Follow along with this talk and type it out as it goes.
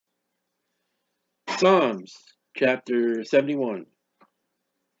Psalms chapter 71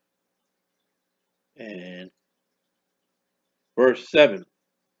 and verse 7.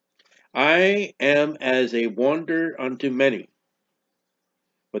 I am as a wonder unto many,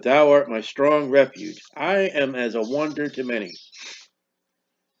 but thou art my strong refuge. I am as a wonder to many.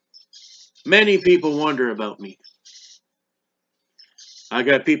 Many people wonder about me. I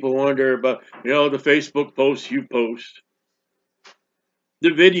got people wonder about, the Facebook posts you post, the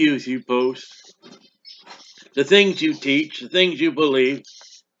videos you post, the things you teach, the things you believe.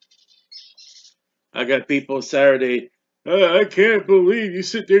 I got people Saturday, I can't believe you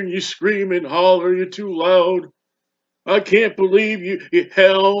sit there and you scream and holler, you're too loud. I can't believe you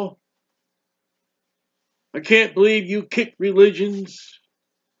hell. I can't believe you kick religions.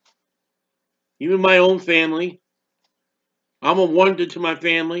 Even my own family. I'm a wonder to my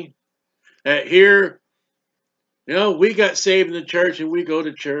family. Here, we got saved in the church and we go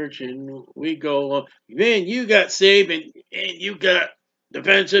to church and we go, man, you got saved and you got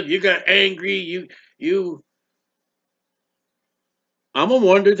defensive, you got angry, I'm a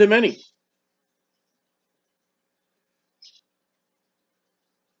wonder to many.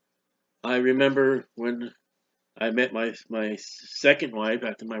 I remember when I met my second wife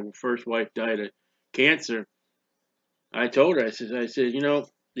after my first wife died of cancer. I told her, I said,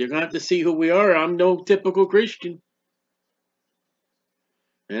 you're going to have to see who we are. I'm no typical Christian.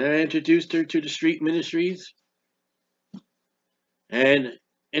 And I introduced her to the street ministries and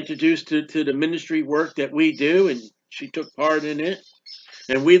introduced her to the ministry work that we do, and she took part in it.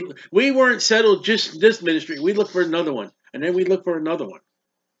 And we weren't settled just this ministry. We looked for another one, and then we looked for another one.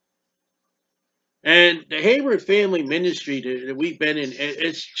 And the Hayward family ministry that we've been in,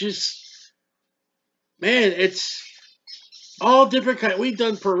 it's just, man, it's all different kind. We've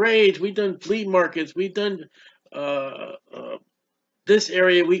done parades, we've done flea markets, we've done this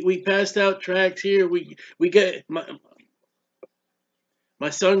area. We passed out tracts here. We get my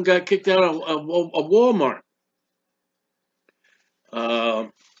son got kicked out of a Walmart.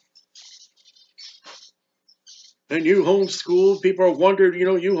 And you homeschool. People are wondering,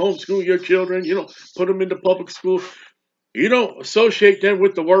 you homeschool your children, put them into public school. You don't associate them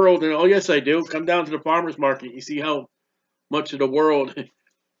with the world. And oh, yes, I do. Come down to the farmer's market. You see how much of the world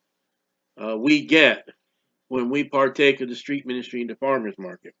we get when we partake of the street ministry in the farmer's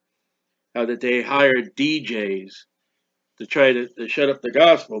market. How that they hire DJs to try to shut up the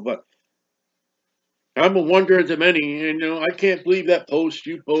gospel. But I'm a wonder to many, and I can't believe that post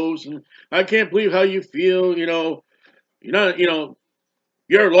you post, and I can't believe how you feel. You're not,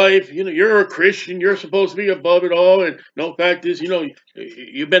 your life. You're a Christian. You're supposed to be above it all. And no, fact is,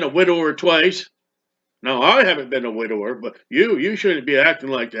 you've been a widower twice. Now I haven't been a widower, but you shouldn't be acting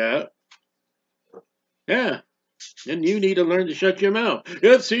like that. Yeah. And you need to learn to shut your mouth.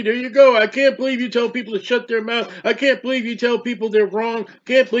 Yep, see, there you go. I can't believe you tell people to shut their mouth. I can't believe you tell people they're wrong.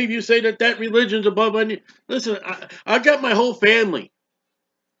 Can't believe you say that religion's above any. Listen, I got my whole family.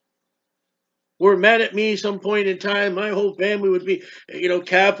 Were mad at me some point in time. My whole family would be,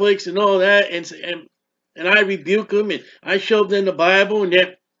 Catholics and all that. And I rebuke them and I show them the Bible. And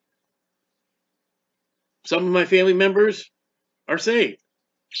yet some of my family members are saved.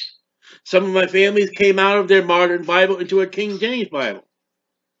 Some of my families came out of their modern Bible into a King James Bible.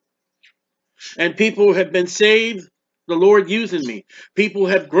 And people have been saved, the Lord using me. People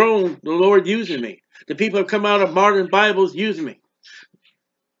have grown, the Lord using me. The people have come out of modern Bibles using me.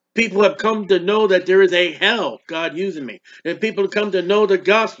 People have come to know that there is a hell, God using me. And people have come to know the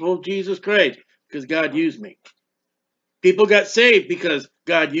gospel of Jesus Christ because God used me. People got saved because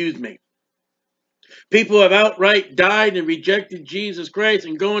God used me. People have outright died and rejected Jesus Christ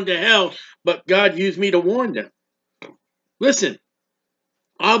and going to hell, but God used me to warn them. Listen,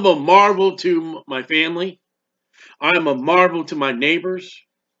 I'm a marvel to my family. I'm a marvel to my neighbors.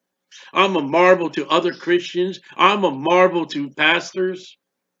 I'm a marvel to other Christians. I'm a marvel to pastors.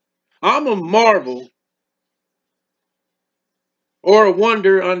 I'm a marvel or a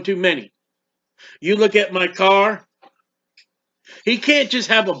wonder unto many. You look at my car. He can't just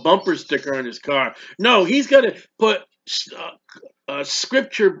have a bumper sticker on his car. No, he's got to put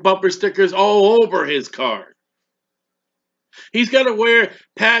scripture bumper stickers all over his car. He's got to wear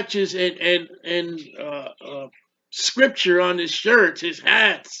patches and scripture on his shirts, his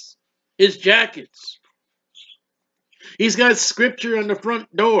hats, his jackets. He's got scripture on the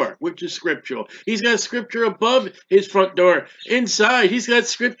front door, which is scriptural. He's got scripture above his front door. Inside, he's got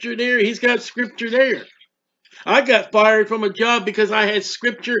scripture there. He's got scripture there. I got fired from a job because I had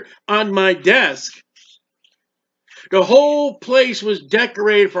scripture on my desk. The whole place was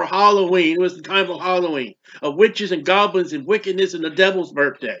decorated for Halloween. It was the time of Halloween, of witches and goblins and wickedness and the devil's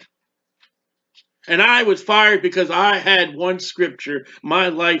birthday. And I was fired because I had one scripture, my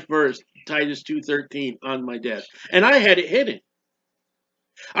life verse, Titus 2:13, on my desk. And I had it hidden.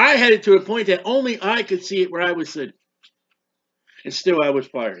 I had it to a point that only I could see it where I was sitting. And still I was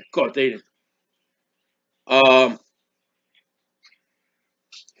fired. Of course, they didn't. I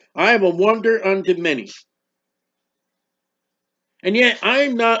am a wonder unto many. And yet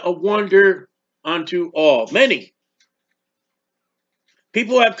I'm not a wonder unto all. Many.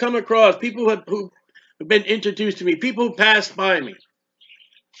 People have come across, people who have been introduced to me, people who passed by me.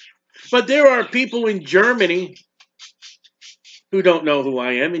 But there are people in Germany who don't know who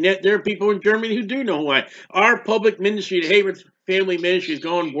I am, and yet there are people in Germany who do know who I am. Our public ministry, the Hayward Family Ministry, is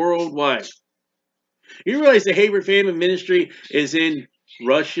going worldwide. You realize the Hayward Family Ministry is in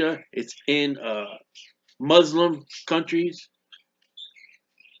Russia, it's in Muslim countries,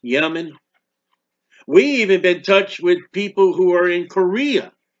 Yemen. We even been in touch with people who are in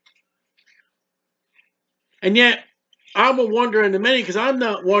Korea. And yet, I'm a wonder unto many because I'm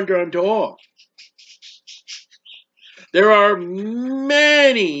not wonder unto all. There are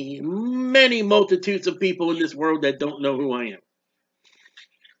many, many multitudes of people in this world that don't know who I am.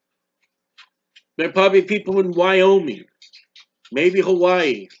 There are probably people in Wyoming, maybe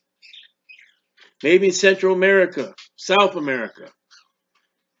Hawaii, maybe in Central America, South America,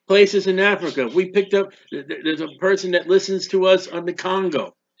 places in Africa. We picked up, there's a person that listens to us on the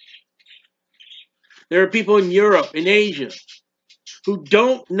Congo. There are people in Europe, in Asia, who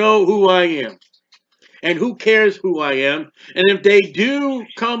don't know who I am. And who cares who I am? And if they do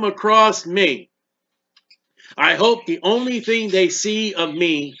come across me, I hope the only thing they see of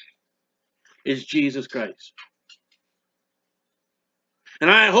me is Jesus Christ. And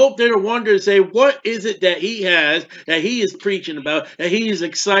I hope they'll wonder and say, what is it that he has, that he is preaching about, that he is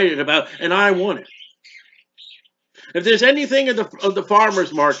excited about, and I want it. If there's anything of the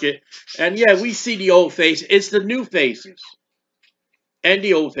farmer's market, and yeah, we see the old faces, it's the new faces and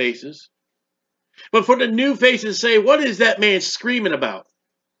the old faces. But for the new faces say, what is that man screaming about?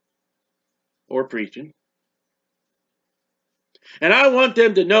 Or preaching. And I want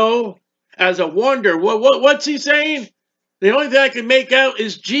them to know, as a wonder, what's he saying? The only thing I can make out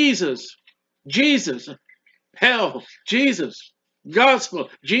is Jesus. Jesus. Hell. Jesus. Gospel.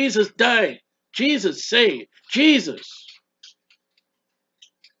 Jesus died. Jesus saved. Jesus.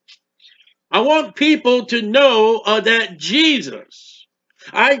 I want people to know that Jesus.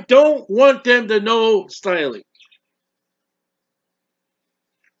 I don't want them to know Styly.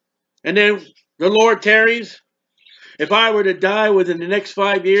 And then the Lord tarries. If I were to die within the next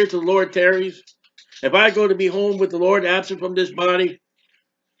 5 years, the Lord tarries. If I go to be home with the Lord, absent from this body,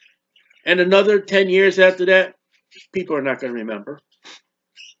 and another 10 years after that, people are not going to remember.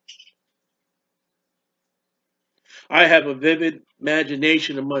 I have a vivid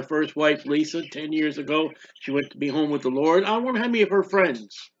imagination of my first wife, Lisa, 10 years ago. She went to be home with the Lord. I wonder how many of her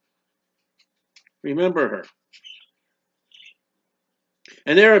friends remember her.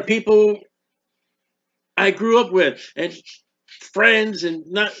 And there are people I grew up with, and friends and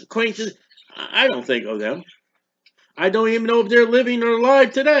not acquaintances. I don't think of them. I don't even know if they're living or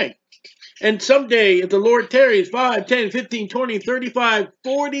alive today. And someday, if the Lord tarries 5, 10, 15, 20, 35,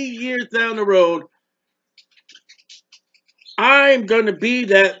 40 years down the road, I'm going to be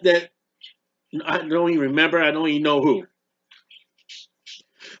that I don't even remember, I don't even know who.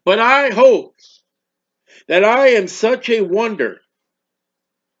 But I hope that I am such a wonder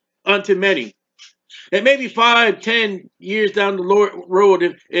unto many. And maybe 5, 10 years down the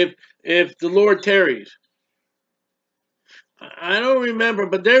road, if the Lord tarries. I don't remember,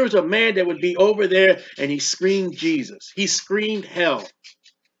 but there was a man that would be over there and he screamed Jesus. He screamed hell.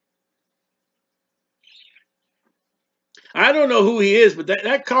 I don't know who he is, but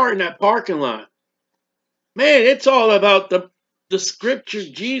that car in that parking lot, man, it's all about the scripture,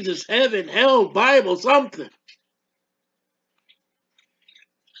 Jesus, heaven, hell, Bible, something.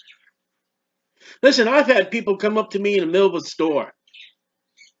 Listen, I've had people come up to me in the middle of a store,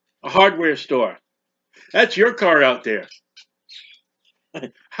 a hardware store. That's your car out there.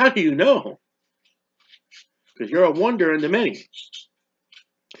 How do you know? Because you're a wonder unto many.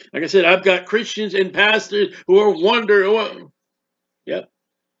 Like I said, I've got Christians and pastors who are wonder. Yep.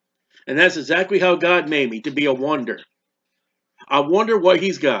 And that's exactly how God made me, to be a wonder. I wonder what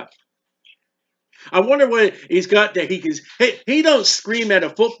he's got. I wonder what he's got that he can. He don't scream at a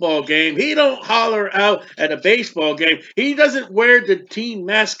football game. He don't holler out at a baseball game. He doesn't wear the team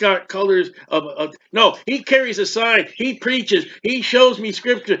mascot colors of no, he carries a sign. He preaches. He shows me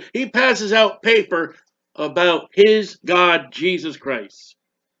scripture. He passes out paper about his God, Jesus Christ.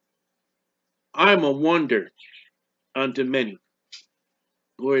 I'm a wonder unto many.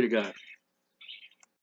 Glory to God.